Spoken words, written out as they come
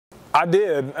I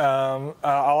did.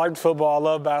 I liked football.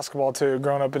 I love basketball too.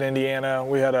 Growing up in Indiana,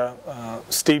 we had a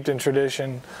steeped in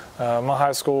tradition. My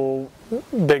high school,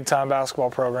 big-time basketball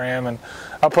program, and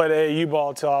I played AAU ball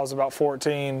until I was about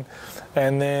 14,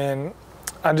 and then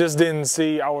I just didn't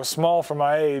see. I was small for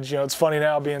my age. You know, it's funny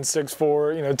now being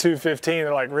 6'4", 215.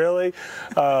 They're like, really?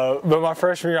 But my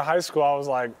freshman year of high school, I was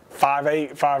like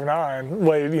 5'8", 5'9",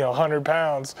 weighed 100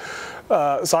 pounds.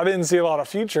 So I didn't see a lot of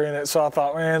future in it. So I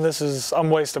thought, man, I'm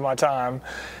wasting my time.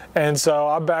 And so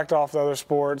I backed off the other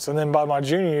sports. And then by my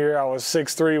junior year, I was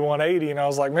 6'3", 180, and I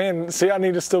was like, man, see, I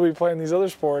need to still be playing these other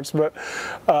sports. But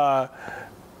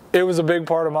it was a big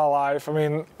part of my life. I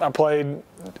mean, I played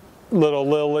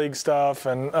little league stuff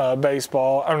and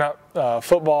baseball, or not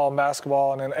football and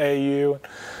basketball, and then AAU.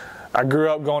 I grew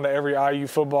up going to every IU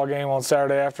football game on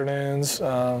Saturday afternoons,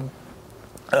 but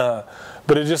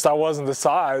I wasn't the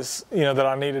size that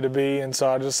I needed to be, and so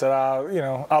I just said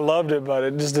I loved it, but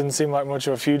it just didn't seem like much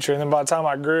of a future. And then by the time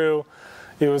I grew,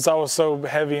 I was so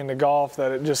heavy into golf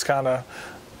that it just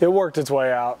it worked its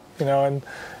way out, and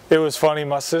it was funny.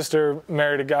 My sister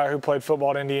married a guy who played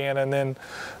football at Indiana, and then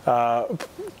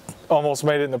almost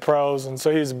made it in the pros, and so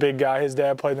he's a big guy. His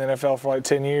dad played in the NFL for like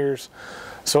 10 years.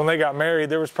 So when they got married,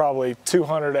 there was probably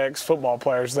 200 ex-football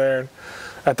players there.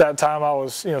 At that time, I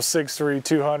was 6'3",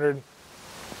 200.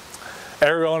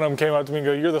 Every one of them came up to me and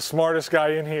go, "You're the smartest guy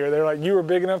in here." They're like, "You were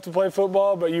big enough to play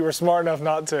football, but you were smart enough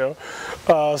not to."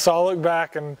 So I look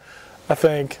back and I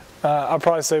think I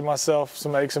probably saved myself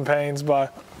some aches and pains by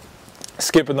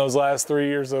skipping those last 3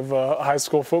 years of high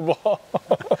school football.